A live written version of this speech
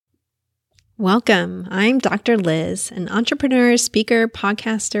Welcome. I'm Dr. Liz, an entrepreneur, speaker,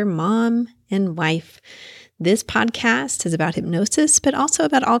 podcaster, mom, and wife. This podcast is about hypnosis, but also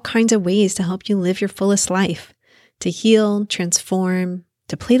about all kinds of ways to help you live your fullest life, to heal, transform,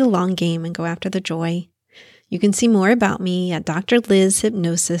 to play the long game and go after the joy. You can see more about me at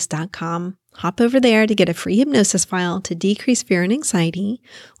drlizhypnosis.com. Hop over there to get a free hypnosis file to decrease fear and anxiety,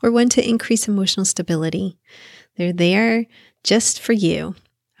 or one to increase emotional stability. They're there just for you.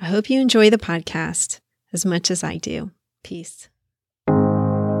 I hope you enjoy the podcast as much as I do. Peace.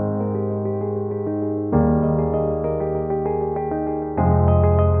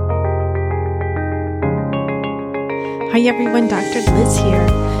 Hi everyone, Dr. Liz here.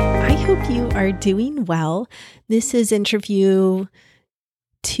 I hope you are doing well. This is interview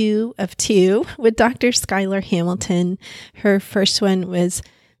 2 of 2 with Dr. Skylar Hamilton. Her first one was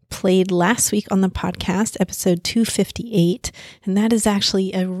played last week on the podcast, episode 258, and that is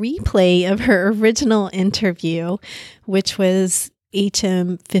actually a replay of her original interview, which was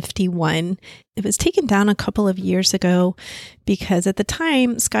HM 51. It was taken down a couple of years ago because at the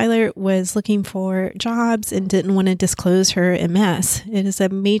time, Skylar was looking for jobs and didn't want to disclose her MS. It is a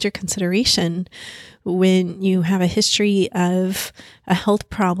major consideration when you have a history of a health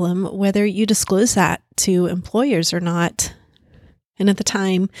problem, whether you disclose that to employers or not. And at the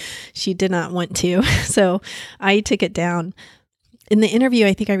time, she did not want to. So I took it down. In the interview,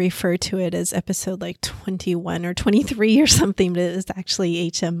 I think I referred to it as episode 21 or 23 or something, but it was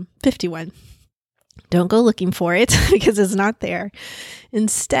actually HM 51. Don't go looking for it because it's not there.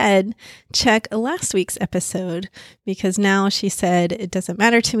 Instead, check last week's episode because now she said, it doesn't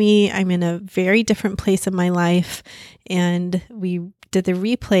matter to me. I'm in a very different place in my life. And we did the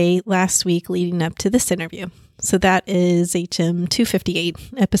replay last week leading up to this interview. So that is HM 258,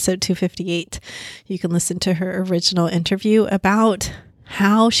 episode 258. You can listen to her original interview about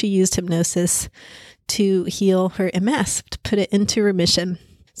how she used hypnosis to heal her MS, to put it into remission.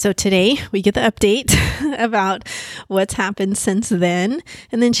 So today we get the update about what's happened since then.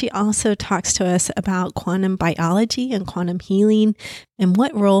 And then she also talks to us about quantum biology and quantum healing and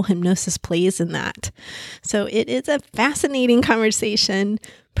what role hypnosis plays in that. So it is a fascinating conversation,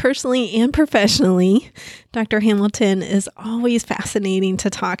 personally and professionally. Dr. Hamilton is always fascinating to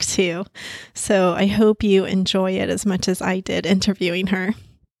talk to. So I hope you enjoy it as much as I did interviewing her.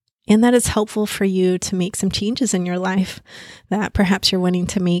 And that is helpful for you to make some changes in your life that perhaps you're wanting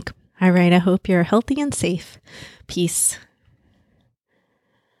to make. All right, I hope you're healthy and safe. Peace.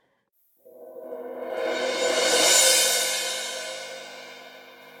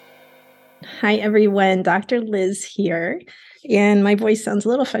 Hi, everyone. Dr. Liz here. And my voice sounds a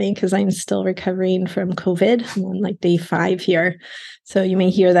little funny because I'm still recovering from COVID. I'm on day 5 here. So you may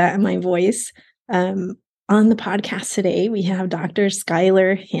hear that in my voice. On the podcast today, we have Dr.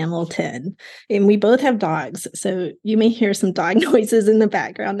 Skylar Hamilton, and we both have dogs. So you may hear some dog noises in the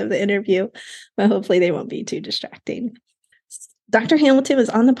background of the interview, but hopefully they won't be too distracting. Dr. Hamilton was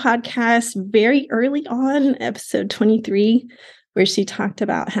on the podcast very early on, episode 23, where she talked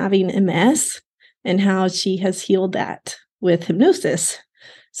about having MS and how she has healed that with hypnosis.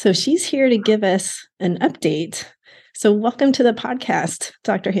 So she's here to give us an update. So welcome to the podcast,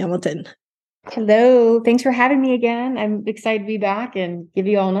 Dr. Hamilton. Hello. Thanks for having me again. I'm excited to be back and give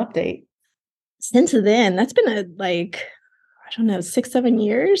you all an update. Since then, that's been 6-7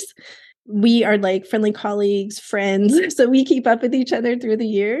 years. We are friendly colleagues, friends. So we keep up with each other through the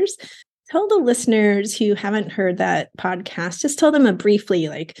years. Tell the listeners who haven't heard that podcast, just tell them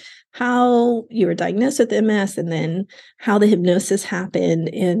briefly, how you were diagnosed with MS and then how the hypnosis happened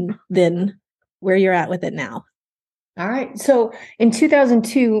and then where you're at with it now. All right. So in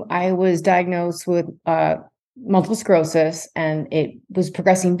 2002, I was diagnosed with multiple sclerosis, and it was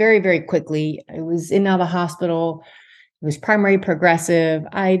progressing very, very quickly. I was in and out of the hospital. It was primary progressive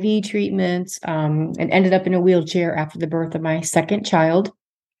IV treatments, and ended up in a wheelchair after the birth of my second child.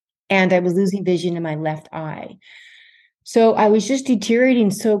 And I was losing vision in my left eye. So I was just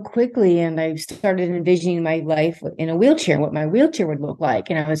deteriorating so quickly, and I started envisioning my life in a wheelchair, what my wheelchair would look like.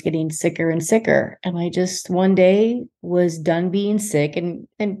 And I was getting sicker and sicker. And I just one day was done being sick. And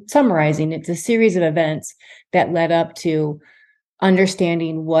summarizing, it's a series of events that led up to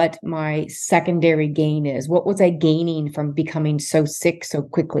understanding what my secondary gain is. What was I gaining from becoming so sick so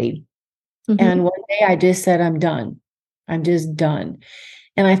quickly? Mm-hmm. And one day I just said, I'm done. I'm just done.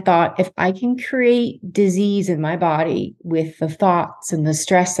 And I thought, if I can create disease in my body with the thoughts and the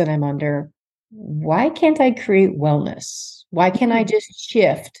stress that I'm under, why can't I create wellness? Why can't I just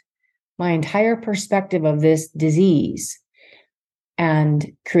shift my entire perspective of this disease and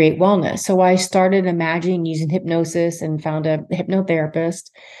create wellness? So I started imagining using hypnosis and found a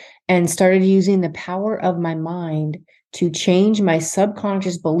hypnotherapist and started using the power of my mind to change my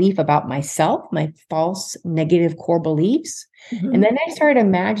subconscious belief about myself, my false negative core beliefs. Mm-hmm. And then I started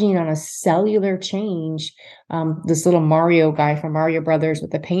imagining on a cellular change, this little Mario guy from Mario Brothers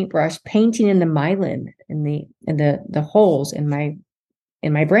with a paintbrush painting in the myelin in the holes in my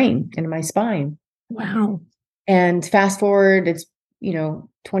brain and in my spine. Wow. And fast forward, it's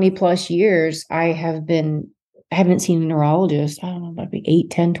 20 plus years. I haven't seen a neurologist. I don't know, maybe 8,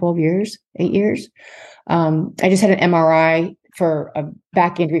 10, 12 years, 8 years. I just had an MRI for a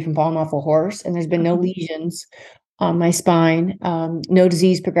back injury from falling off a horse, and there's been no lesions on my spine, no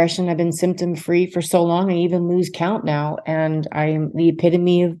disease progression. I've been symptom free for so long. I even lose count now, and I am the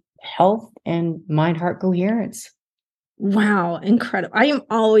epitome of health and mind heart coherence. Wow, incredible. I am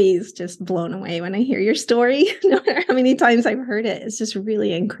always just blown away when I hear your story. No matter how many times I've heard it, it's just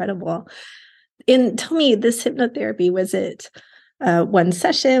really incredible. And tell me, this hypnotherapy, was it one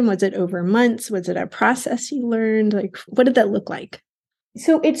session? Was it over months? Was it a process you learned? Like, what did that look like?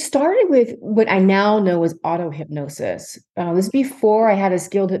 So it started with what I now know as auto hypnosis. This is before I had a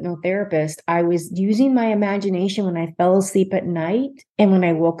skilled hypnotherapist. I was using my imagination when I fell asleep at night and when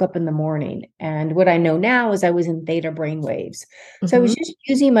I woke up in the morning. And what I know now is I was in theta brainwaves. So I was just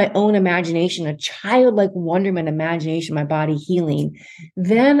using my own imagination, a childlike wonderment imagination, my body healing.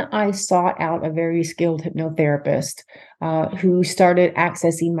 Then I sought out a very skilled hypnotherapist who started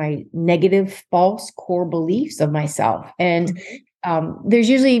accessing my negative, false core beliefs of myself. And there's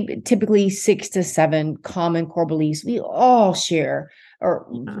typically 6 to 7 common core beliefs we all share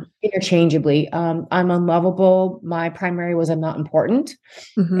or interchangeably. I'm unlovable. My primary was I'm not important,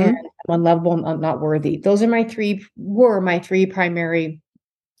 and I'm unlovable. I'm not worthy. Those are my three primary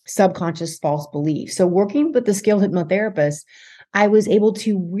subconscious false beliefs. So working with the skilled hypnotherapist, I was able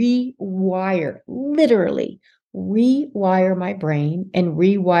to literally rewire my brain and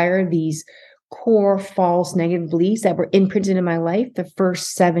rewire these core false negative beliefs that were imprinted in my life the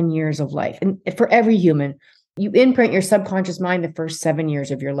first 7 years of life. And for every human, you imprint your subconscious mind the first 7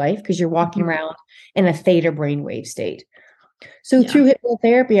 years of your life because you're walking around in a theta brainwave state. So through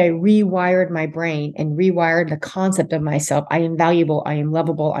hypnotherapy, I rewired my brain and rewired the concept of myself. I am valuable. I am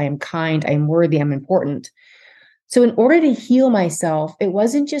lovable. I am kind. I am worthy. I'm important. So in order to heal myself, it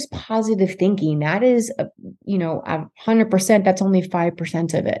wasn't just positive thinking. That is, 100%, that's only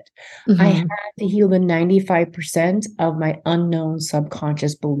 5% of it. I had to heal the 95% of my unknown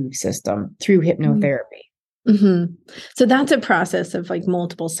subconscious belief system through hypnotherapy. So that's a process of like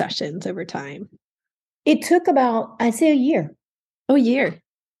multiple sessions over time. It took about, I'd say, a year. Oh, a year.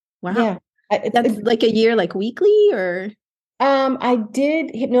 Wow. Yeah. That's like a year, like weekly or? I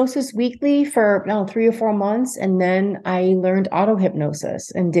did hypnosis weekly for 3 or 4 months, and then I learned auto hypnosis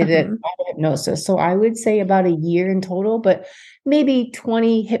and did it auto hypnosis. So I would say about a year in total, but maybe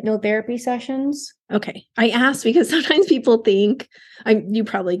 20 hypnotherapy sessions. Okay. I asked because sometimes people think, you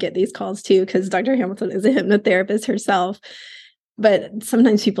probably get these calls too, because Dr. Hamilton is a hypnotherapist herself. But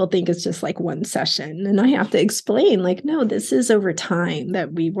sometimes people think it's just like one session. And I have to explain, like, no, this is over time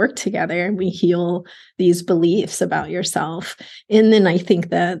that we work together and we heal these beliefs about yourself. And then I think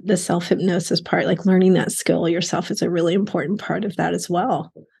that the self-hypnosis part, like learning that skill yourself, is a really important part of that as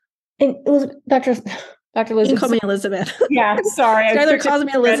well. And it was Dr. Elizabeth. You can call me Elizabeth. Yeah, sorry. Skylar calls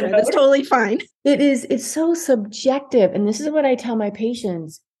me Elizabeth. It's totally fine. It's so subjective. And this is what I tell my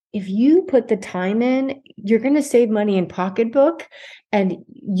patients. If you put the time in, you're going to save money in pocketbook, and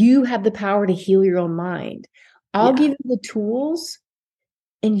you have the power to heal your own mind. I'll give you the tools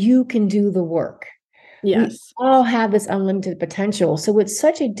and you can do the work. Yes. We all have this unlimited potential. So it's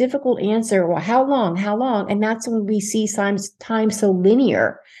such a difficult answer. Well, how long? And that's when we see time so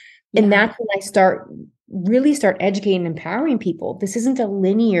linear. And that's when I start educating and empowering people. This isn't a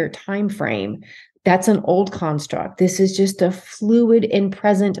linear time frame. That's an old construct. This is just a fluid and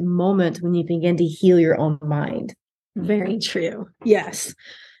present moment when you begin to heal your own mind. Very true. Yes.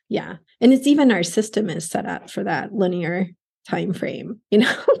 Yeah. And it's even our system is set up for that linear time frame,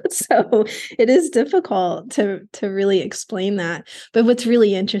 so it is difficult to really explain that. But what's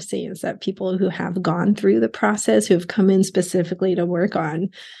really interesting is that people who have gone through the process, who have come in specifically to work on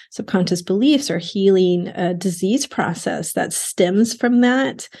subconscious beliefs or healing a disease process that stems from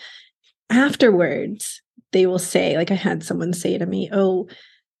that, afterwards, they will say, like I had someone say to me, oh,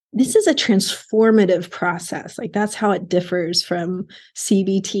 this is a transformative process. Like that's how it differs from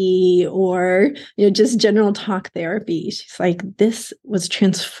CBT or, just general talk therapy. She's like, this was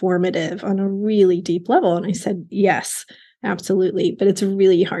transformative on a really deep level. And I said, yes, absolutely. But it's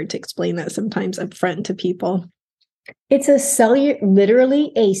really hard to explain that sometimes upfront to people. It's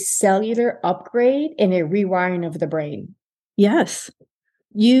literally a cellular upgrade and a rewiring of the brain. Yes.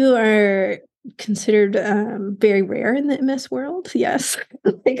 You are considered very rare in the MS world. Yes.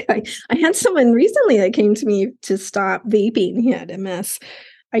 Like I had someone recently that came to me to stop vaping. He had MS.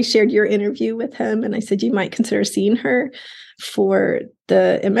 I shared your interview with him and I said, you might consider seeing her for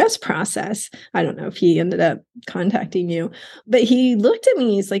the MS process. I don't know if he ended up contacting you, but he looked at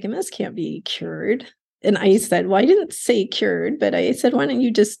me. He's like, MS can't be cured. And I said, well, I didn't say cured, but I said, why don't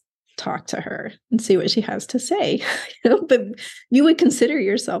you just talk to her and see what she has to say? But you would consider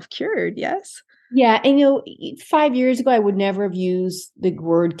yourself cured, yes? Yeah. And, 5 years ago, I would never have used the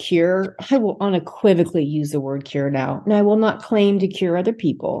word cure. I will unequivocally use the word cure now. And I will not claim to cure other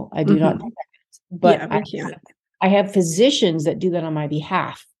people. I do not. But yeah, we can't. I have physicians that do that on my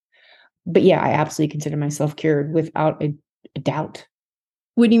behalf. But yeah, I absolutely consider myself cured without a doubt.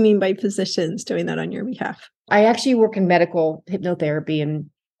 What do you mean by physicians doing that on your behalf? I actually work in medical hypnotherapy and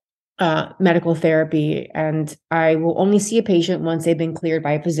medical therapy, and I will only see a patient once they've been cleared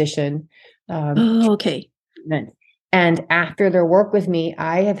by a physician. Okay. And after their work with me,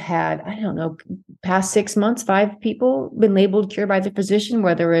 I have had, I don't know, past 6 months, 5 people been labeled cured by the physician,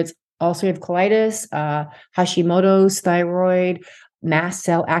 whether it's ulcerative colitis, Hashimoto's, thyroid, mast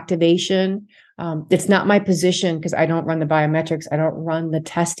cell activation. It's not my position because I don't run the biometrics. I don't run the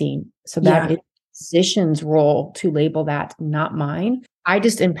testing. So that is the physician's role to label that, not mine. I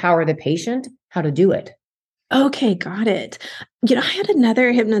just empower the patient how to do it. Okay, got it. I had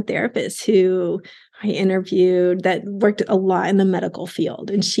another hypnotherapist who I interviewed that worked a lot in the medical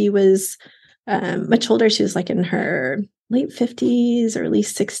field. And she was much older. She was like in her late 50s, early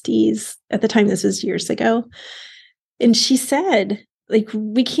 60s at the time. This was years ago. And she said, like,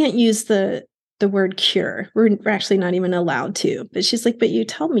 we can't use the word cure. We're actually not even allowed to. But she's like, but you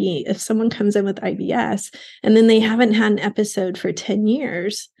tell me if someone comes in with IBS and then they haven't had an episode for 10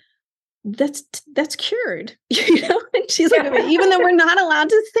 years, that's cured. And she's like, even though we're not allowed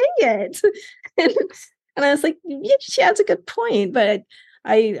to say it. And I was like, yeah, she has a good point. But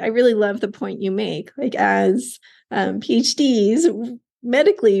I really love the point you make. Like, as PhDs,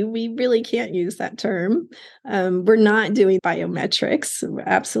 medically, we really can't use that term. We're not doing biometrics.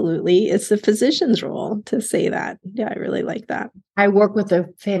 Absolutely. It's the physician's role to say that. Yeah, I really like that. I work with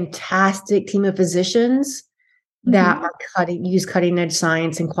a fantastic team of physicians that are use cutting edge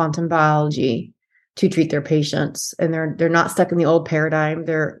science and quantum biology to treat their patients. And they're not stuck in the old paradigm.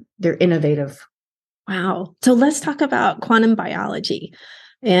 They're innovative. Wow. So let's talk about quantum biology.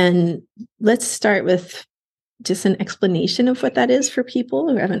 And let's start with just an explanation of what that is for people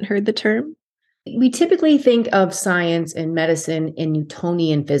who haven't heard the term. We typically think of science and medicine in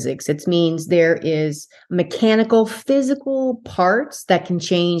Newtonian physics. It means there is mechanical, physical parts that can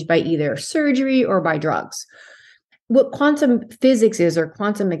change by either surgery or by drugs. What quantum physics is, or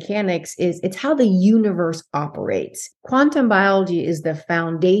quantum mechanics is, it's how the universe operates. Quantum biology is the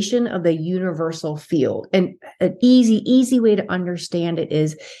foundation of the universal field. And an easy way to understand it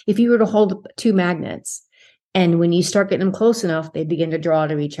is if you were to hold 2 magnets, and when you start getting them close enough, they begin to draw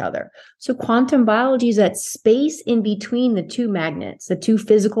to each other. So quantum biology is that space in between the 2 magnets, the 2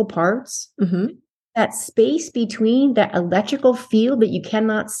 physical parts, that space between that electrical field that you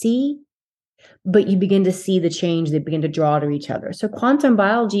cannot see, but you begin to see the change, they begin to draw to each other. So quantum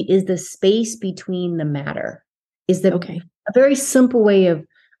biology is the space between the matter, is a very simple way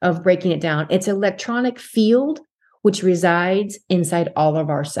of breaking it down. It's an electronic field which resides inside all of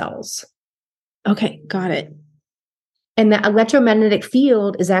our cells. Okay, got it. And that electromagnetic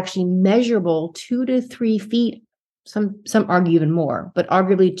field is actually measurable 2 to 3 feet. Some argue even more, but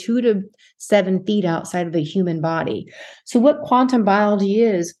arguably 2 to 7 feet outside of the human body. So what quantum biology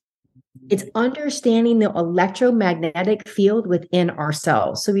is, it's understanding the electromagnetic field within our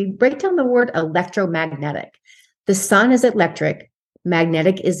cells. So we break down the word electromagnetic. The sun is electric,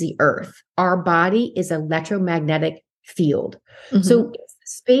 magnetic is the earth. Our body is electromagnetic field. So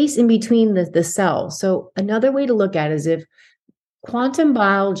space in between the cells. So another way to look at it is if quantum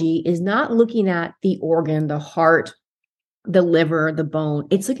biology is not looking at the organ, the heart, the liver, the bone,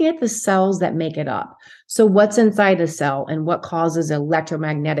 it's looking at the cells that make it up. So what's inside a cell and what causes an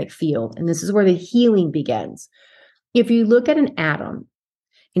electromagnetic field? And this is where the healing begins. If you look at an atom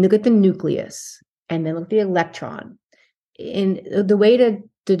and look at the nucleus and then look at the electron, and the way to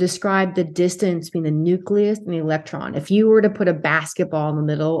describe the distance between the nucleus and the electron, if you were to put a basketball in the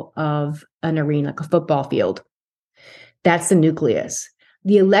middle of an arena, like a football field, that's the nucleus.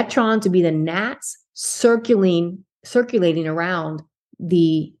 The electrons would be the gnats circulating around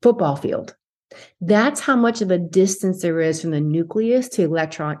the football field. That's how much of a distance there is from the nucleus to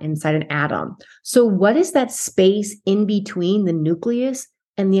electron inside an atom. So what is that space in between the nucleus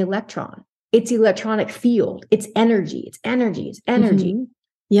and the electron? It's the electronic field. It's energy. It's energy. It's energy.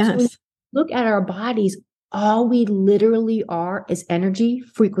 So when you Yes. look at our bodies, all we literally are is energy,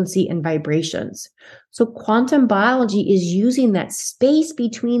 frequency, and vibrations. So quantum biology is using that space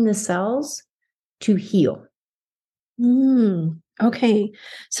between the cells to heal. Okay.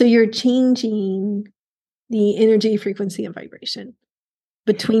 So you're changing the energy, frequency, and vibration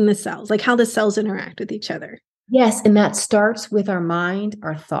between the cells, like how the cells interact with each other. Yes, and that starts with our mind,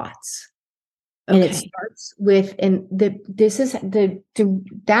 our thoughts. And it Okay. starts with, and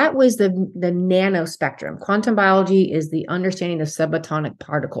that was the nano spectrum. Quantum biology is the understanding of subatomic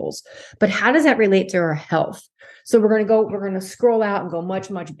particles. But how does that relate to our health? So we're going to scroll out and go much,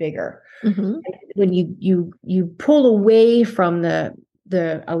 much bigger. Mm-hmm. When you pull away from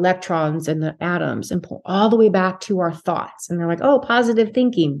the electrons and the atoms and pull all the way back to our thoughts, and they're like, oh, positive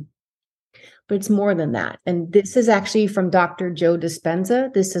thinking. But it's more than that. And this is actually from Dr. Joe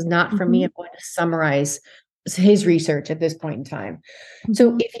Dispenza. This is not from me. I'm going to summarize his research at this point in time.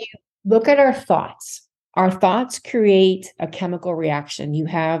 So if you look at our thoughts create a chemical reaction. You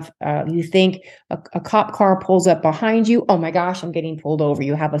have, you think a cop car pulls up behind you. Oh my gosh, I'm getting pulled over.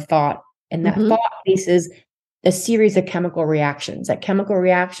 You have a thought, and that thought faces a series of chemical reactions. That chemical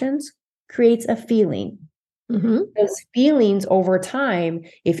reactions creates a feeling. Those feelings over time,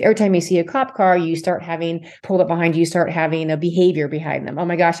 if every time you see a cop car, you start having pulled up behind you, start having a behavior behind them. Oh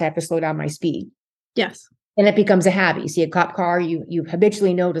my gosh, I have to slow down my speed. Yes. And it becomes a habit. You see a cop car, you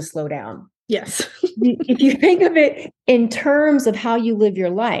habitually know to slow down. Yes. If you think of it in terms of how you live your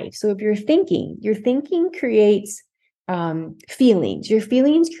life. So if your thinking creates feelings. Your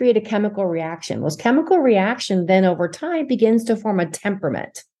feelings create a chemical reaction. Those chemical reaction then over time begins to form a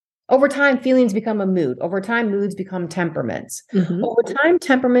temperament. Over time, feelings become a mood. Over time, moods become temperaments. Over time,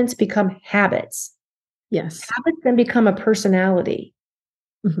 temperaments become habits. Yes. Habits then become a personality.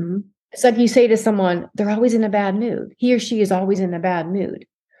 It's like you say to someone, they're always in a bad mood. He or she is always in a bad mood.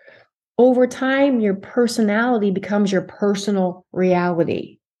 Over time, your personality becomes your personal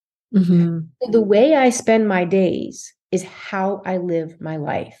reality. So the way I spend my days is how I live my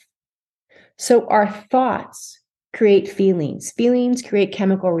life. So our thoughts create feelings. Feelings create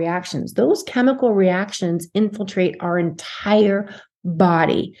chemical reactions. Those chemical reactions infiltrate our entire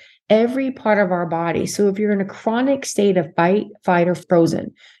body, every part of our body. So if you're in a chronic state of fight, or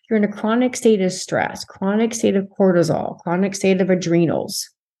frozen, you're in a chronic state of stress, chronic state of cortisol, chronic state of adrenals,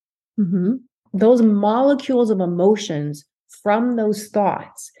 those molecules of emotions from those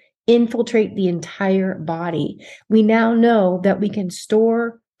thoughts infiltrate the entire body. We now know that we can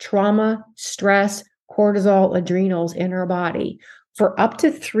store trauma, stress, cortisol, adrenals in our body for up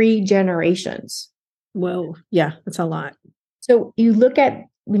to 3 generations. Whoa. Yeah, that's a lot. So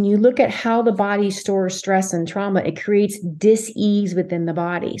when you look at how the body stores stress and trauma, it creates dis-ease within the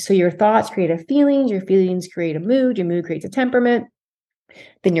body. So your thoughts create a feeling, your feelings create a mood, your mood creates a temperament,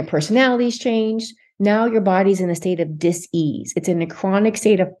 then your personality's changed. Now your body's in a state of dis-ease. It's in a chronic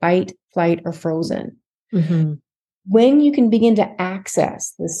state of fight, flight, or frozen. When you can begin to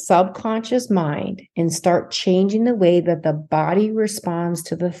access the subconscious mind and start changing the way that the body responds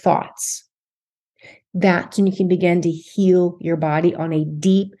to the thoughts, that's when you can begin to heal your body on a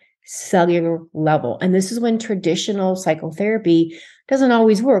deep cellular level. And this is when traditional psychotherapy doesn't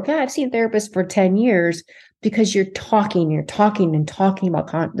always work. I've seen therapists for 10 years because you're talking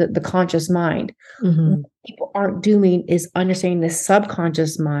about the conscious mind. What people aren't doing is understanding the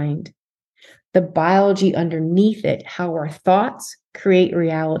subconscious mind, the biology underneath it, how our thoughts create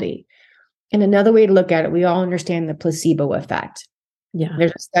reality. And another way to look at it, we all understand the placebo effect. Yeah.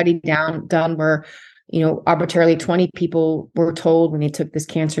 There's a study done where, arbitrarily 20 people were told when they took this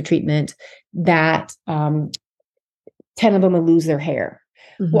cancer treatment that 10 of them would lose their hair.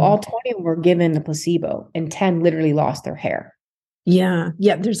 Well, all 20 of them were given the placebo and 10 literally lost their hair. Yeah.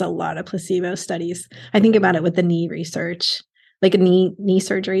 Yeah. There's a lot of placebo studies. I think about it with the knee research, like a knee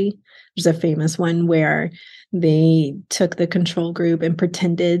surgery. There's a famous one where they took the control group and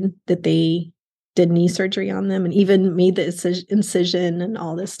pretended that they did knee surgery on them and even made the incision and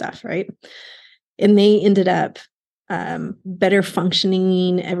all this stuff, right? And they ended up better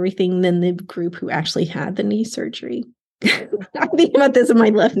functioning, everything than the group who actually had the knee surgery. I think about this and my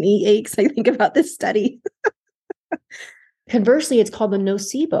left knee aches. I think about this study. Conversely, it's called the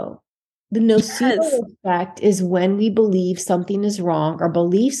nocebo. The nocebo effect is when we believe something is wrong. Our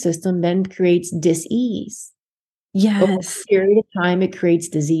belief system then creates dis-ease. Yes. Over a period of time, it creates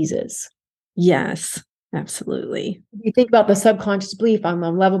diseases. Yes, absolutely. If you think about the subconscious belief, I'm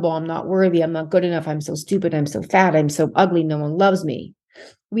unlovable, I'm not worthy, I'm not good enough, I'm so stupid, I'm so fat, I'm so ugly, no one loves me.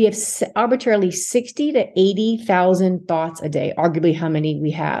 We have arbitrarily 60 to 80,000 thoughts a day, arguably how many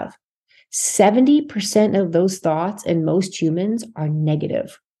we have. 70% of those thoughts in most humans are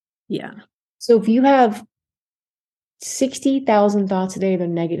negative. Yeah. So if you have 60,000 thoughts a day that are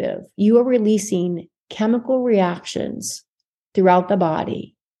negative, you are releasing chemical reactions throughout the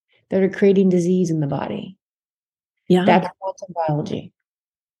body that are creating disease in the body. Yeah. That's quantum biology.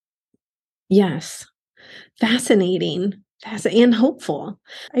 Yes. Fascinating. And hopeful.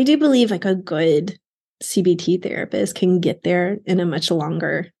 I do believe like a good CBT therapist can get there in a much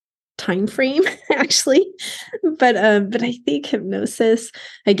longer time frame, actually. But I think hypnosis,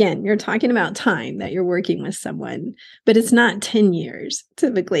 again, you're talking about time that you're working with someone, but it's not 10 years.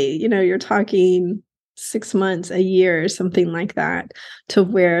 Typically, you're talking 6 months, a year, something like that, to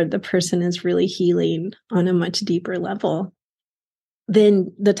where the person is really healing on a much deeper level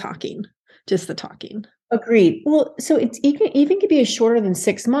than just the talking. Agreed. Well, so it's even could be as shorter than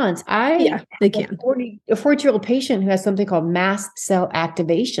 6 months. Yeah, they can. A 40-year-old patient who has something called mast cell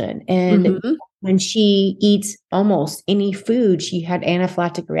activation. And Mhm. when she eats almost any food, she had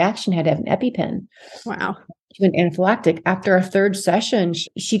anaphylactic reaction, had to have an EpiPen. Wow. She went anaphylactic. After a third session,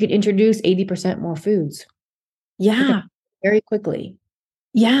 she could introduce 80% more foods. Yeah. Very quickly.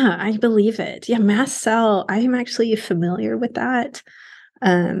 Yeah, I believe it. Yeah, mast cell, I am actually familiar with that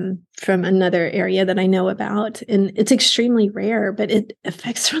from another area that I know about. And it's extremely rare, but it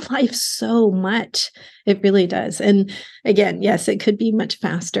affects her life so much. It really does. And again, yes, it could be much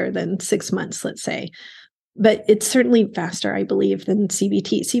faster than 6 months, let's say. But it's certainly faster, I believe, than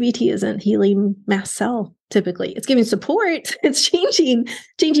CBT. CBT isn't healing mast cell typically. It's giving support. It's changing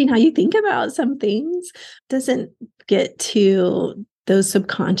how you think about some things. Doesn't get to those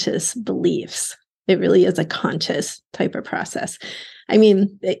subconscious beliefs. It really is a conscious type of process. I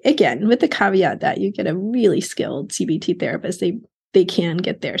mean, again, with the caveat that you get a really skilled CBT therapist, they can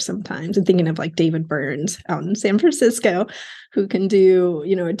get there sometimes. I'm thinking of like David Burns out in San Francisco, who can do,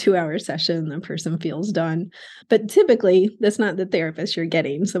 a 2-hour session, the person feels done. But typically, that's not the therapist you're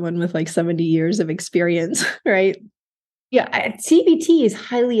getting, someone with like 70 years of experience, right? Yeah, CBT is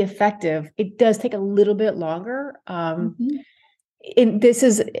highly effective. It does take a little bit longer. In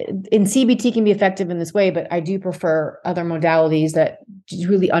CBT can be effective in this way, but I do prefer other modalities that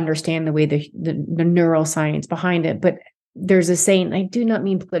really understand the way the neuroscience behind it. But there's a saying, I do not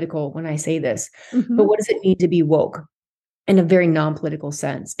mean political when I say this, but what does it mean to be woke in a very non-political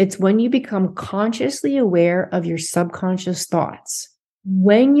sense? It's when you become consciously aware of your subconscious thoughts.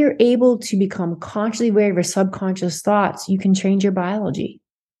 When you're able to become consciously aware of your subconscious thoughts, you can change your biology.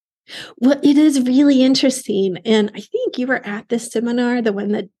 Well, it is really interesting. And I think you were at this seminar, the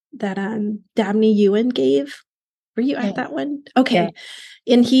one that Dabney Ewan gave. Were you at that one? Okay.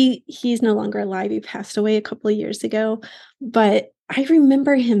 Yeah. And he's no longer alive. He passed away a couple of years ago. But I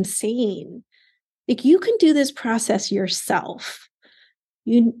remember him saying, like, you can do this process yourself.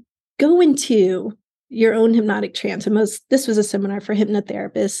 You go into your own hypnotic trance. And this was a seminar for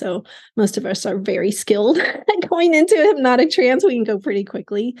hypnotherapists. So most of us are very skilled at going into a hypnotic trance. We can go pretty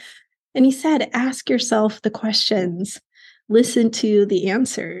quickly. And he said, ask yourself the questions, listen to the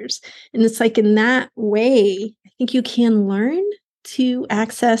answers. And it's like in that way, I think you can learn to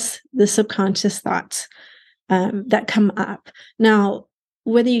access the subconscious thoughts that come up. Now,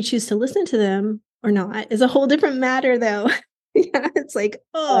 whether you choose to listen to them or not is a whole different matter, though. Yeah, it's like,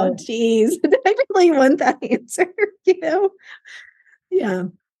 oh, geez, I really want that answer, Yeah.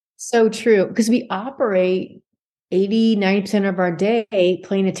 So true. Because we operate 80, 90% of our day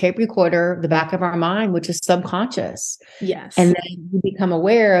playing a tape recorder, the back of our mind, which is subconscious. Yes. And then you become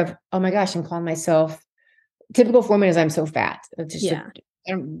aware of, oh my gosh, I'm calling myself, typical for women is I'm so fat. It's just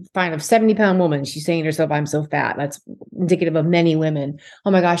I'm fine, a 70-pound woman. She's saying to herself, I'm so fat. That's indicative of many women.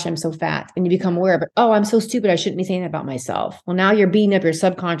 Oh my gosh, I'm so fat. And you become aware of it. Oh, I'm so stupid. I shouldn't be saying that about myself. Well, now you're beating up your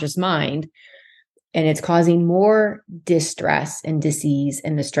subconscious mind, and it's causing more distress and disease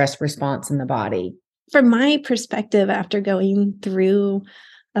in the stress response in the body. From my perspective, after going through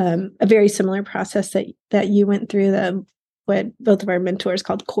a very similar process that you went through, what both of our mentors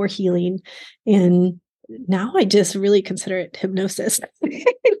called core healing, and now I just really consider it hypnosis,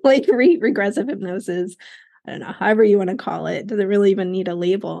 like regressive hypnosis. I don't know, however you want to call it. Doesn't really even need a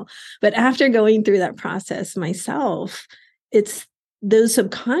label. But after going through that process myself, it's those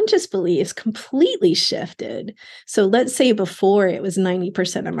subconscious beliefs completely shifted. So let's say before it was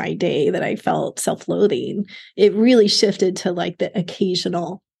 90% of my day that I felt self-loathing, it really shifted to like the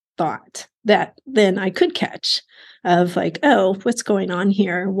occasional thought that then I could catch of like, oh, what's going on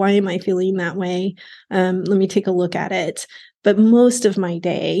here? Why am I feeling that way? Let me take a look at it. But most of my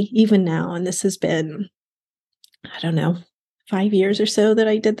day, even now, and this has been, I don't know, 5 years or so that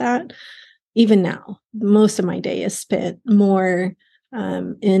I did that, even now, most of my day is spent more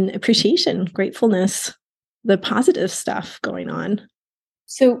in appreciation, gratefulness, the positive stuff going on.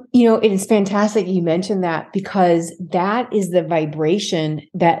 So, it is fantastic you mentioned that, because that is the vibration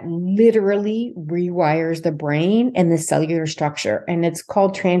that literally rewires the brain and the cellular structure. And it's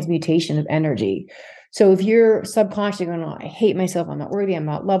called transmutation of energy. So if you're subconsciously going, oh, I hate myself, I'm not worthy, I'm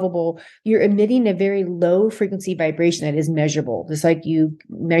not lovable, you're emitting a very low frequency vibration that is measurable. Just like you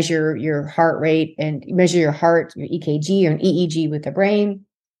measure your heart rate and measure your heart, your EKG or an EEG with the brain.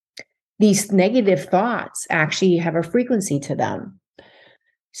 These negative thoughts actually have a frequency to them.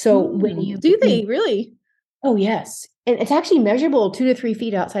 So when you do they really? Oh, yes. And it's actually measurable 2 to 3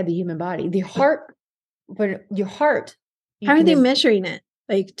 feet outside the human body. The heart, but your heart. How are they measuring it?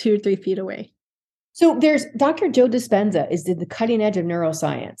 Like 2 or 3 feet away? So there's Dr. Joe Dispenza is the cutting edge of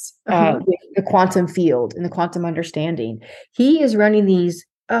neuroscience, with the quantum field and the quantum understanding. He is running these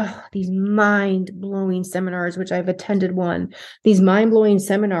mind-blowing seminars, which I've attended one, these mind-blowing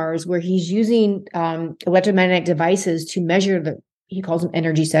seminars where he's using electromagnetic devices to measure he calls them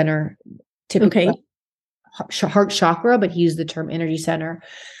energy center, typically heart chakra, but he used the term energy center,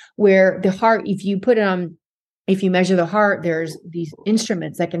 where the heart, if you measure the heart, there's these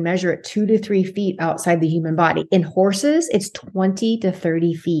instruments that can measure it 2 to 3 feet outside the human body. In horses, it's 20 to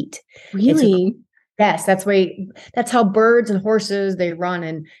 30 feet. Really? Yes, that's how birds and horses, they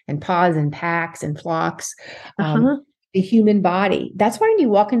run and pods and packs and flocks. The human body. That's why when you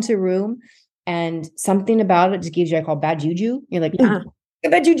walk into a room and something about it just gives you, I call bad juju. You're like,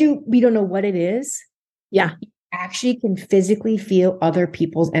 bad juju. We don't know what it is. Yeah. You actually can physically feel other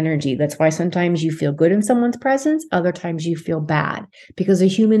people's energy. That's why sometimes you feel good in someone's presence. Other times you feel bad, because the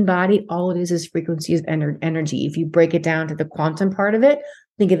human body, all it is frequency of energy. If you break it down to the quantum part of it,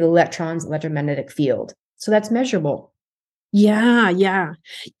 think of electrons, electromagnetic field. So that's measurable. Yeah. Yeah.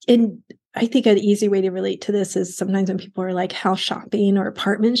 And I think an easy way to relate to this is sometimes when people are like house shopping or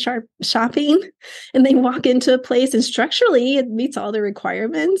apartment shopping, and they walk into a place and structurally it meets all the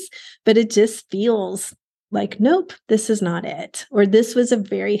requirements, but it just feels like, nope, this is not it. Or this was a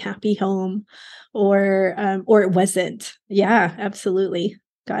very happy home, or it wasn't. Yeah, absolutely.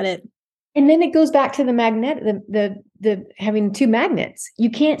 Got it. And then it goes back to the magnet, the having two magnets. You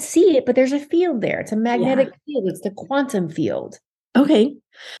can't see it, but there's a field there. It's a magnetic field. It's the quantum field. Okay.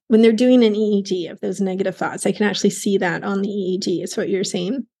 When they're doing an EEG of those negative thoughts, I can actually see that on the EEG. Is what you're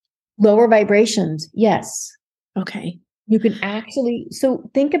saying? Lower vibrations. Yes. Okay. You can actually, so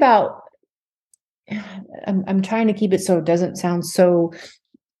think about, I'm trying to keep it so it doesn't sound so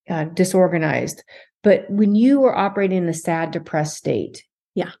disorganized, but when you are operating in a sad, depressed state,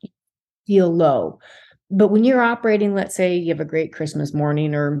 you feel low. But when you're operating, let's say you have a great Christmas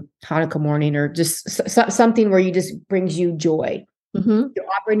morning or Hanukkah morning, or just something where you just brings you joy. Mm-hmm. You're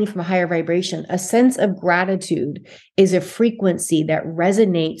operating from a higher vibration. A sense of gratitude is a frequency that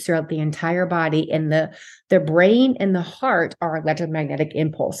resonates throughout the entire body, and the brain and the heart are electromagnetic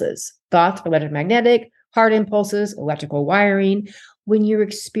impulses. Thoughts are electromagnetic, heart impulses, electrical wiring. When you're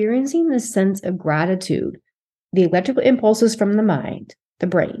experiencing the sense of gratitude, the electrical impulses from the mind, the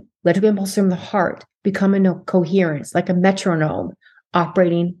brain, electrical impulses from the heart become in a coherence, like a metronome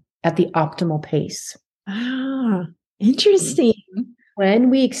operating at the optimal pace. Ah, interesting. When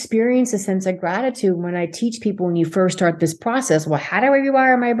we experience a sense of gratitude, when I teach people, when you first start this process, well, how do I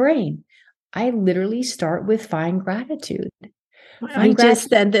rewire my brain? I literally start with find gratitude. Just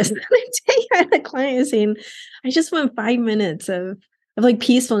said this the other day. I had a client saying, I just want 5 minutes of like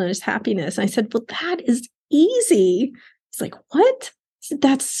peacefulness, happiness. And I said, well, that is easy. He's like, what? I said,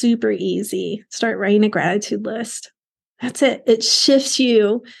 that's super easy. Start writing a gratitude list. That's it. It shifts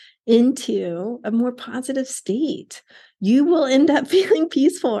you into a more positive state. You will end up feeling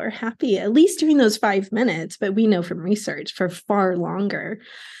peaceful or happy, at least during those 5 minutes. But we know from research for far longer.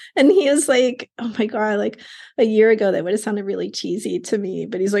 And he was like, oh my God, like a year ago, that would have sounded really cheesy to me.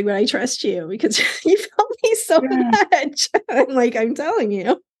 But he's like, but I trust you because you helped me so much. I'm like, I'm telling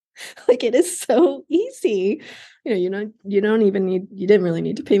you, like, it is so easy. You didn't really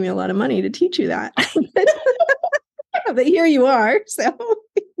need to pay me a lot of money to teach you that. But here you are. So,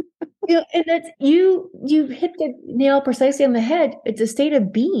 and that's you hit the nail precisely on the head. It's a state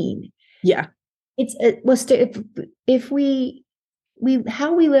of being. Yeah. If we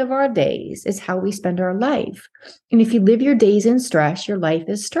how we live our days is how we spend our life. And if you live your days in stress, your life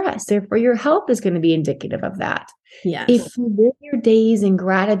is stress. Therefore, your health is going to be indicative of that. Yes. If you live your days in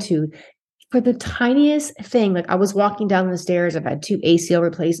gratitude for the tiniest thing, like I was walking down the stairs, I've had 2 ACL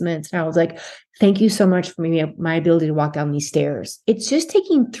replacements, and I was like, thank you so much for my ability to walk down these stairs. It's just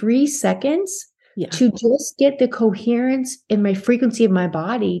taking 3 seconds to just get the coherence in my frequency of my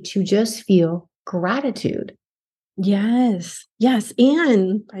body to just feel gratitude. Yes. Yes.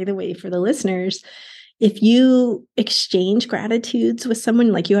 And by the way, for the listeners, if you exchange gratitudes with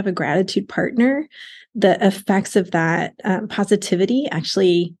someone, like you have a gratitude partner, the effects of that positivity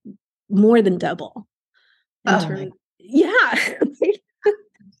actually more than double in Oh my, terms. Yeah.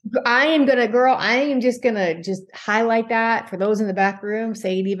 I am gonna, girl, I am just gonna just highlight that for those in the back room,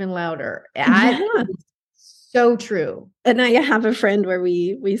 say it even louder. Yeah. So true. And I have a friend where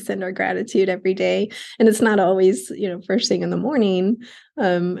we send our gratitude every day, and it's not always, first thing in the morning.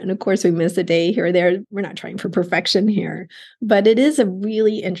 And of course, we miss a day here or there. We're not trying for perfection here, but it is a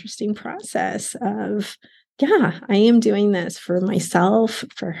really interesting process of, yeah, I am doing this for myself,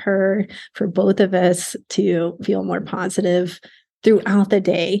 for her, for both of us to feel more positive throughout the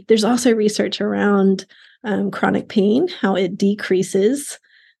day. There's also research around chronic pain, how it decreases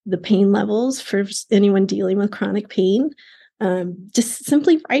the pain levels for anyone dealing with chronic pain. Just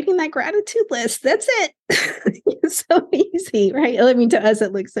simply writing that gratitude list. That's it. It's so easy, right? I mean, to us,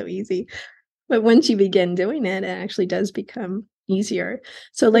 it looks so easy. But once you begin doing it, it actually does become easier.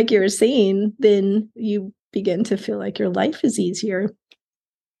 So, like you were saying, then you begin to feel like your life is easier.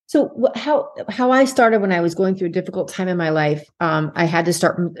 So how I started when I was going through a difficult time in my life, I had to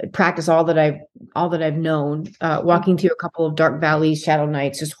start practice all that I've known. Walking through a couple of dark valleys, shadow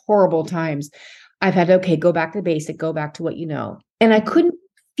nights, just horrible times. I've had okay, go back to basic, go back to what you know, and I couldn't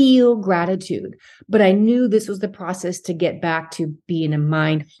feel gratitude, but I knew this was the process to get back to being a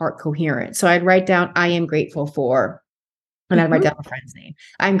mind heart coherent. So I'd write down, I am grateful for. And I'd write down a friend's name.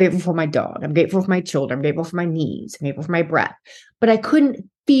 I'm grateful for my dog. I'm grateful for my children. I'm grateful for my knees. I'm grateful for my breath. But I couldn't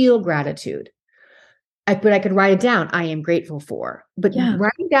feel gratitude. But I could write it down. I am grateful for. But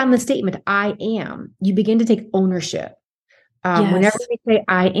writing down the statement, I am, you begin to take ownership. Whenever we say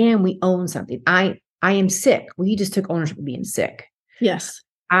I am, we own something. I am sick. Well, you just took ownership of being sick. Yes.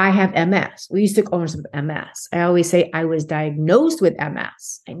 I have MS. We used to take ownership of MS. I always say I was diagnosed with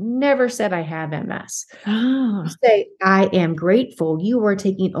MS. I never said I have MS. Oh. You say I am grateful. You are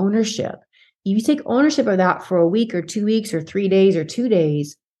taking ownership. You take ownership of that for a week or 2 weeks or 3 days or 2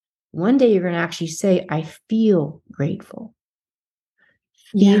 days. One day you're going to actually say, I feel grateful.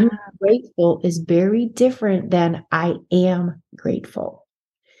 Feeling grateful is very different than I am grateful.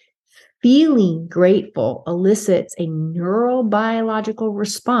 Feeling grateful elicits a neurobiological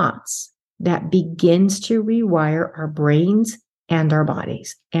response that begins to rewire our brains and our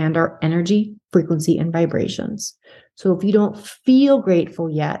bodies and our energy, frequency, and vibrations. So if you don't feel grateful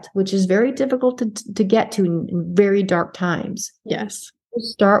yet, which is very difficult to get to in very dark times, yes,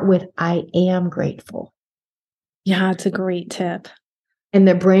 start with I am grateful. Yeah, it's a great tip. And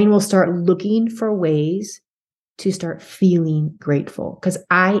the brain will start looking for ways to start feeling grateful, because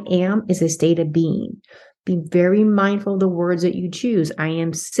I am is a state of being. Be very mindful of the words that you choose. I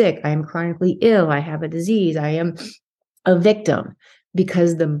am sick. I am chronically ill. I have a disease. I am a victim,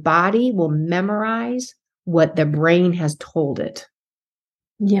 because the body will memorize what the brain has told it.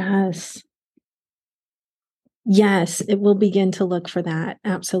 Yes. Yes, it will begin to look for that.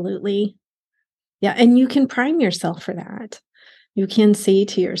 Absolutely. Yeah. And you can prime yourself for that. You can say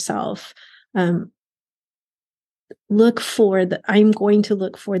to yourself, I'm going to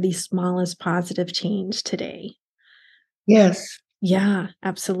look for the smallest positive change today. Yes. Yeah,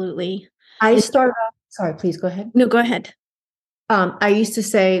 absolutely. I started off, sorry, please go ahead. No, go ahead. I used to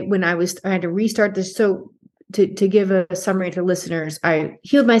say when I had to restart this. So to give a summary to listeners, I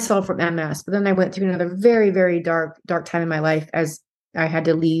healed myself from MS, but then I went through another very, very dark time in my life as I had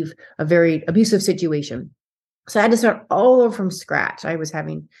to leave a very abusive situation. So I had to start all over from scratch. I was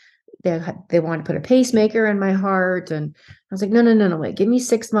having, they wanted to put a pacemaker in my heart. And I was like, no, wait, give me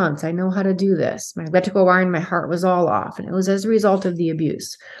 6 months. I know how to do this. My electrical wire in my heart was all off. And it was as a result of the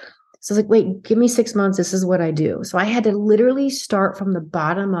abuse. So I was like, wait, give me 6 months. This is what I do. So I had to literally start from the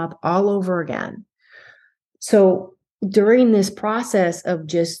bottom up all over again. So during this process of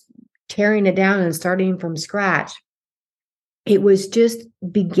just tearing it down and starting from scratch, it was just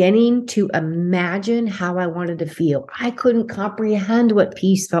beginning to imagine how I wanted to feel. I couldn't comprehend what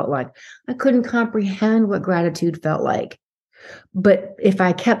peace felt like. I couldn't comprehend what gratitude felt like. But if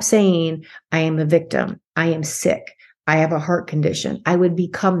I kept saying, I am a victim, I am sick, I have a heart condition, I would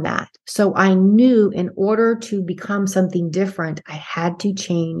become that. So I knew in order to become something different, I had to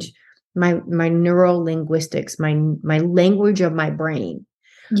change my neural linguistics, my language of my brain.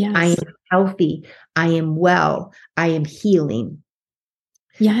 Yes. I am healthy. I am well. I am healing.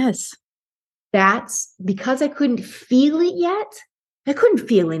 Yes. That's because I couldn't feel it yet. I couldn't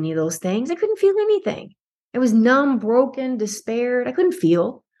feel any of those things. I couldn't feel anything. I was numb, broken, despaired. I couldn't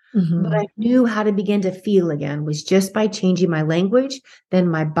feel. Mm-hmm. But I knew how to begin to feel again was just by changing my language. Then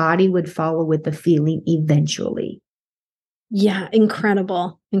my body would follow with the feeling eventually. Yeah,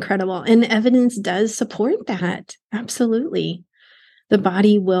 incredible, incredible. And evidence does support that. Absolutely. The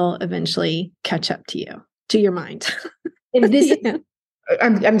body will eventually catch up to you, to your mind. And this, Yeah.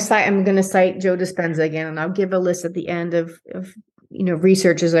 I'm going to cite Joe Dispenza again, and I'll give a list at the end of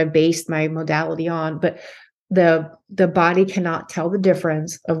researches I've based my modality on. But the body cannot tell the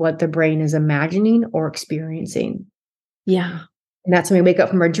difference of what the brain is imagining or experiencing. Yeah. And that's when we wake up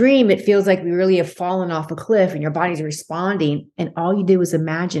from our dream. It feels like we really have fallen off a cliff and your body's responding. And all you do is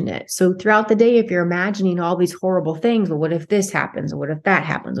imagine it. So throughout the day, if you're imagining all these horrible things, well, what if this happens? What if that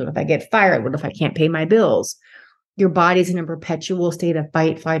happens? What if I get fired? What if I can't pay my bills? Your body's in a perpetual state of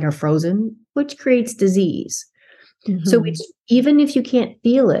fight, flight, or frozen, which creates disease. Mm-hmm. So even if you can't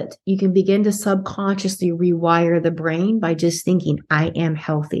feel it, you can begin to subconsciously rewire the brain by just thinking, I am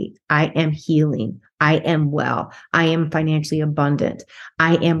healthy, I am healing, I am well, I am financially abundant,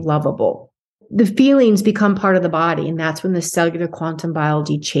 I am lovable. The feelings become part of the body, and that's when the cellular quantum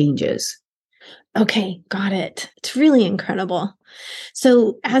biology changes. Okay, got it. It's really incredible.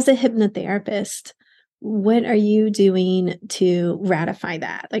 So as a hypnotherapist, what are you doing to ratify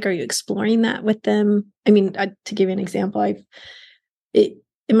that? Like, are you exploring that with them? I mean, to give you an example,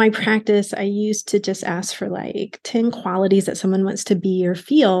 in my practice, I used to just ask for like 10 qualities that someone wants to be or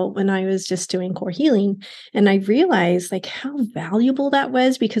feel when I was just doing core healing. And I realized like how valuable that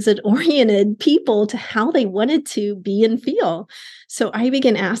was because it oriented people to how they wanted to be and feel. So I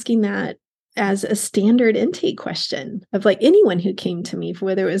began asking that as a standard intake question of like anyone who came to me, for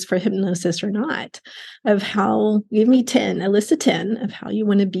whether it was for hypnosis or not, of how, give me 10, a list of 10 of how you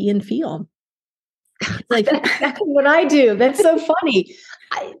want to be and feel. Like that's exactly what I do. That's so funny.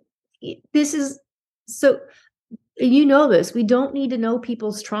 This is so, you know, this, we don't need to know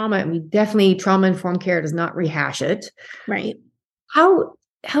people's trauma. And we definitely, trauma-informed care does not rehash it. Right. How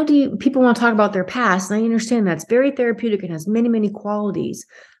do people want to talk about their past? And I understand that's very therapeutic and has many, many qualities.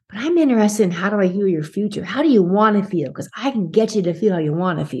 But I'm interested in how do I heal your future? How do you want to feel? Because I can get you to feel how you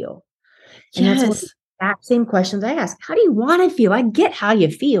want to feel. And that's one of the exact same questions I ask. How do you want to feel? I get how you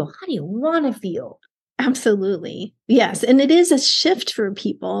feel. How do you want to feel? Absolutely. Yes. And it is a shift for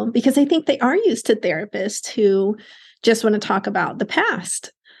people because I think they are used to therapists who just want to talk about the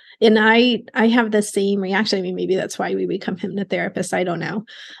past. And I have the same reaction. I mean, maybe that's why we become hypnotherapists. I don't know.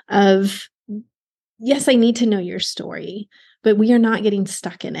 Of, yes, I need to know your story, but we are not getting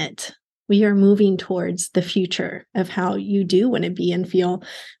stuck in it. We are moving towards the future of how you do want to be and feel,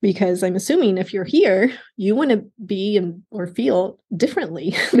 because I'm assuming if you're here, you want to be or feel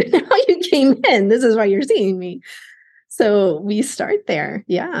differently than how you came in. This is why you're seeing me. So we start there.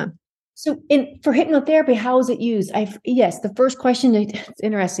 Yeah. So for hypnotherapy, how is it used? Yes, the first question, it's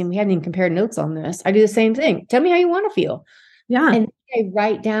interesting. We haven't even compared notes on this. I do the same thing. Tell me how you want to feel. Yeah. And I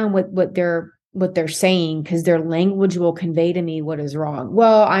write down what they're saying, because their language will convey to me what is wrong.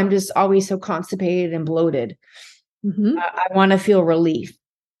 Well, I'm just always so constipated and bloated. Mm-hmm. I want to feel relief.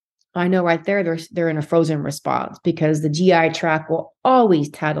 I know right there, they're in a frozen response because the GI tract will always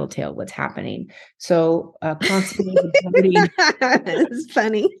tattletale what's happening. So constipated bloating. It's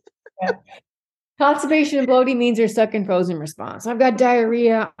funny. Yeah. Constipation and bloating means you're stuck in frozen response. I've got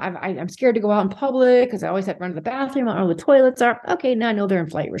diarrhea. I'm scared to go out in public because I always have to run to the bathroom. I don't know where the toilets are. Okay, now I know they're in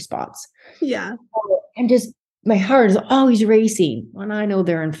flight response. Yeah. I'm just, my heart is always racing when I know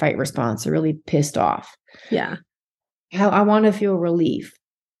they're in fight response. They're really pissed off. Yeah. How I want to feel relief.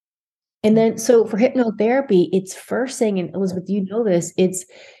 And then, so for hypnotherapy, it's first thing, and Elizabeth, you know this,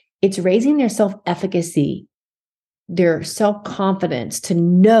 it's raising their self-efficacy, their self-confidence to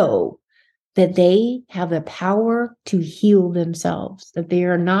know that they have the power to heal themselves, that they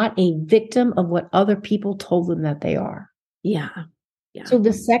are not a victim of what other people told them that they are. Yeah. Yeah. So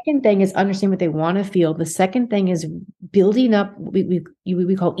the second thing is understand what they want to feel. The second thing is building up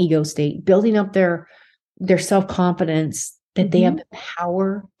we call ego state, building up their self-confidence that they have the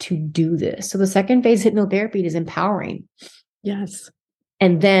power to do this. So the second phase of hypnotherapy is empowering. Yes.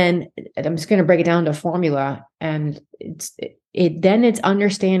 And then I'm just going to break it down to a formula, and it's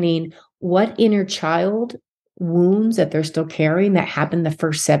understanding what inner child wounds that they're still carrying that happened the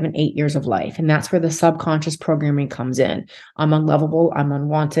first 7-8 years of life. And that's where the subconscious programming comes in. I'm unlovable. I'm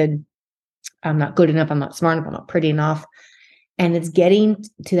unwanted. I'm not good enough. I'm not smart enough. I'm not pretty enough. And it's getting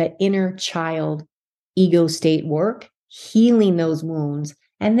to that inner child ego state work, healing those wounds,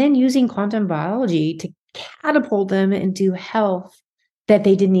 and then using quantum biology to catapult them into health that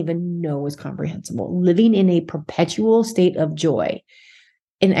they didn't even know was comprehensible, living in a perpetual state of joy.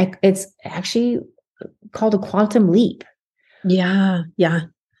 And it's actually called a quantum leap. Yeah. Yeah.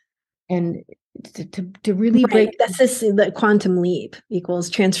 And to really break, that's the quantum leap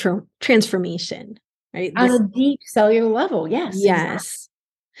equals transformation. right? On a deep cellular level. Yes. Exactly. Yes.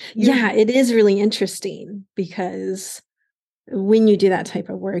 Yeah, it is really interesting because when you do that type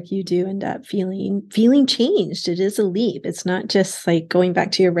of work, you do end up feeling changed. It is a leap. It's not just like going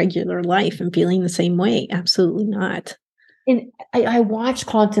back to your regular life and feeling the same way. Absolutely not. And I watch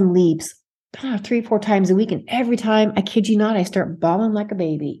Quantum Leaps 3-4 times a week. And every time, I kid you not, I start bawling like a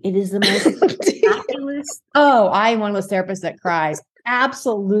baby. It is the most miraculous. Oh, I am one of those therapists that cries.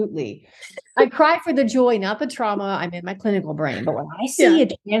 Absolutely. I cry for the joy, not the trauma. I'm in my clinical brain. But when I see a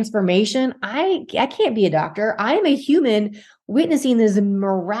transformation, I can't be a doctor. I am a human witnessing this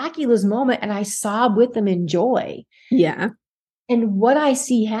miraculous moment, and I sob with them in joy. Yeah. And what I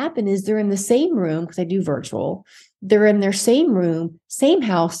see happen is they're in the same room, because I do virtual. They're in their same room, same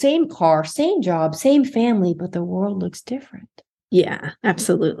house, same car, same job, same family, but the world looks different. Yeah,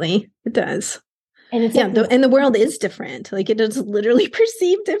 absolutely. It does. And it's and the world is different. Like, it is literally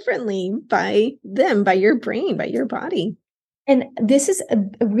perceived differently by them, by your brain, by your body. And this is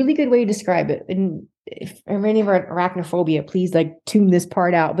a really good way to describe it. And if any of our arachnophobia, please like tune this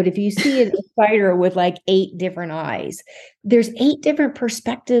part out. But if you see a spider with like 8 different eyes, there's 8 different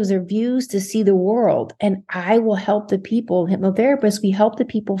perspectives or views to see the world. And I will help the people, hypnotherapists, we help the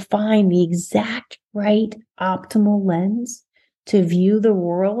people find the exact right optimal lens to view the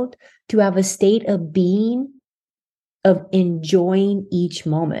world, to have a state of being of enjoying each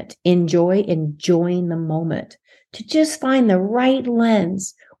moment, enjoying the moment, to just find the right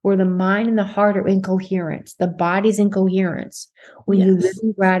lens where the mind and the heart are in coherence, the body's in coherence. When you live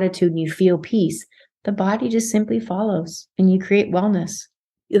in gratitude and you feel peace, the body just simply follows and you create wellness.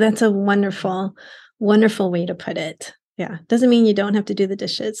 That's a wonderful, wonderful way to put it. Yeah. Doesn't mean you don't have to do the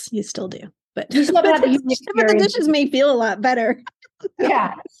dishes. You still do. But, you still have the dishes may feel a lot better.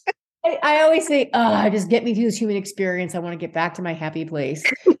 Yeah. I always say, just get me through this human experience. I want to get back to my happy place.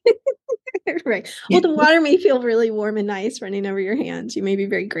 Right. Well, the water may feel really warm and nice running over your hands. You may be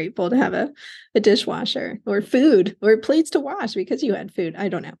very grateful to have a dishwasher or food or plates to wash because you had food. I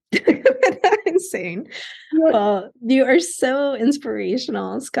don't know. Insane. Well, you are so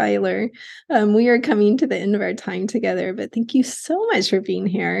inspirational, Skylar. We are coming to the end of our time together, but thank you so much for being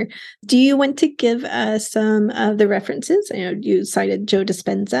here. Do you want to give us some of the references? I know you cited Joe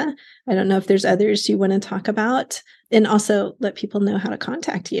Dispenza. I don't know if there's others you want to talk about, and also let people know how to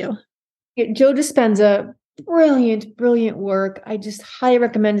contact you. Joe Dispenza, brilliant work. I just highly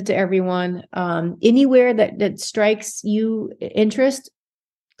recommend it to everyone. Anywhere that strikes you interest,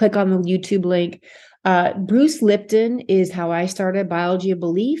 click on the YouTube link. Bruce Lipton is How I Started Biology of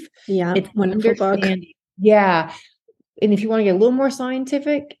Belief. Yeah, it's wonderful book. Yeah. And if you want to get a little more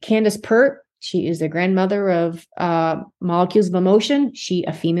scientific, Candace Pert, she is the grandmother of Molecules of Emotion.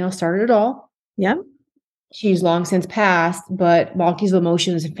 A female, started it all. Yeah. She's long since passed, but Molecules of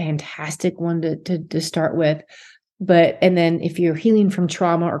Emotion is a fantastic one to start with. And then if you're healing from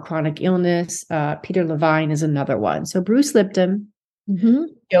trauma or chronic illness, Peter Levine is another one. So Bruce Lipton,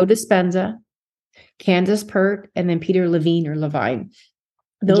 Joe Dispenza, Candace Pert, and then Peter Levine or Levine.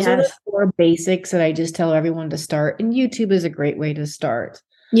 Those are the 4 basics that I just tell everyone to start. And YouTube is a great way to start.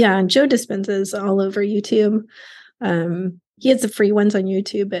 Yeah, and Joe Dispenza is all over YouTube. He has the free ones on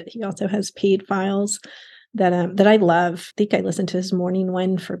YouTube, but he also has paid files that I love. I think I listened to his morning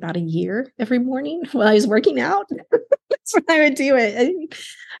one for about a year every morning while I was working out. That's when I would do it.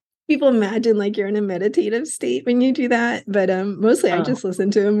 People imagine like you're in a meditative state when you do that, but mostly I just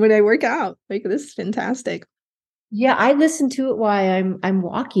listen to him when I work out. Like, this is fantastic. Yeah, I listen to it while I'm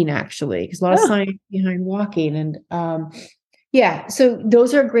walking, actually, because a lot of science behind walking. And yeah, so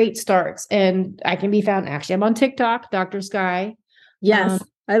those are great starts. And I can be found, actually, I'm on TikTok, Dr. Sky. Yes,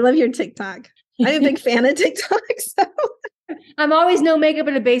 I love your TikTok. I'm a big fan of TikTok. So I'm always no makeup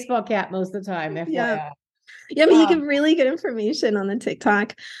and a baseball cap most of the time. FYI. Yeah, but you give really good information on the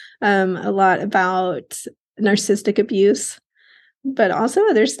TikTok, a lot about narcissistic abuse, but also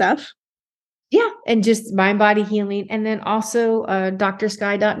other stuff. Yeah, and just mind body healing, and then also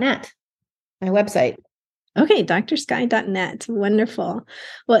drsky.net, my website. Okay, drsky.net. Wonderful.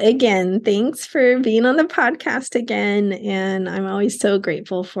 Well, again, thanks for being on the podcast again. And I'm always so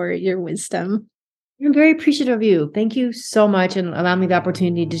grateful for your wisdom. I'm very appreciative of you. Thank you so much, and allow me the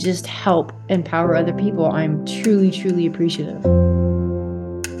opportunity to just help empower other people. I'm truly, truly appreciative.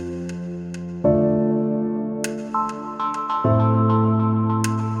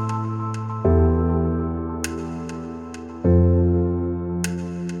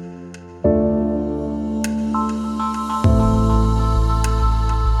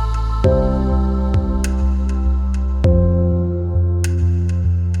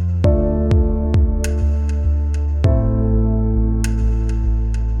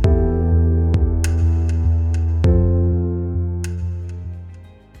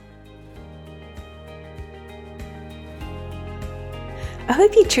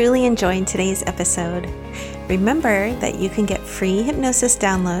 truly enjoyed today's episode. Remember that you can get free hypnosis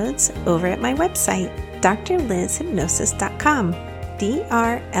downloads over at my website, drlizhypnosis.com,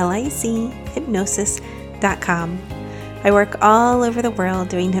 DRLIZ hypnosis.com. I work all over the world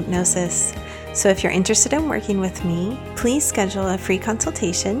doing hypnosis. So if you're interested in working with me, please schedule a free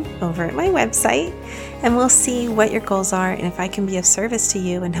consultation over at my website, and we'll see what your goals are and if I can be of service to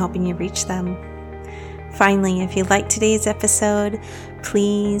you in helping you reach them. Finally, if you liked today's episode,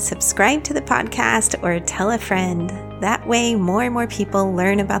 please subscribe to the podcast or tell a friend. That way, more and more people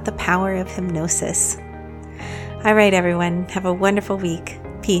learn about the power of hypnosis. All right, everyone, have a wonderful week.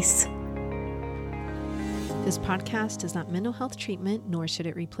 Peace. This podcast is not mental health treatment, nor should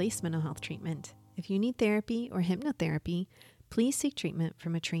it replace mental health treatment. If you need therapy or hypnotherapy, please seek treatment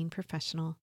from a trained professional.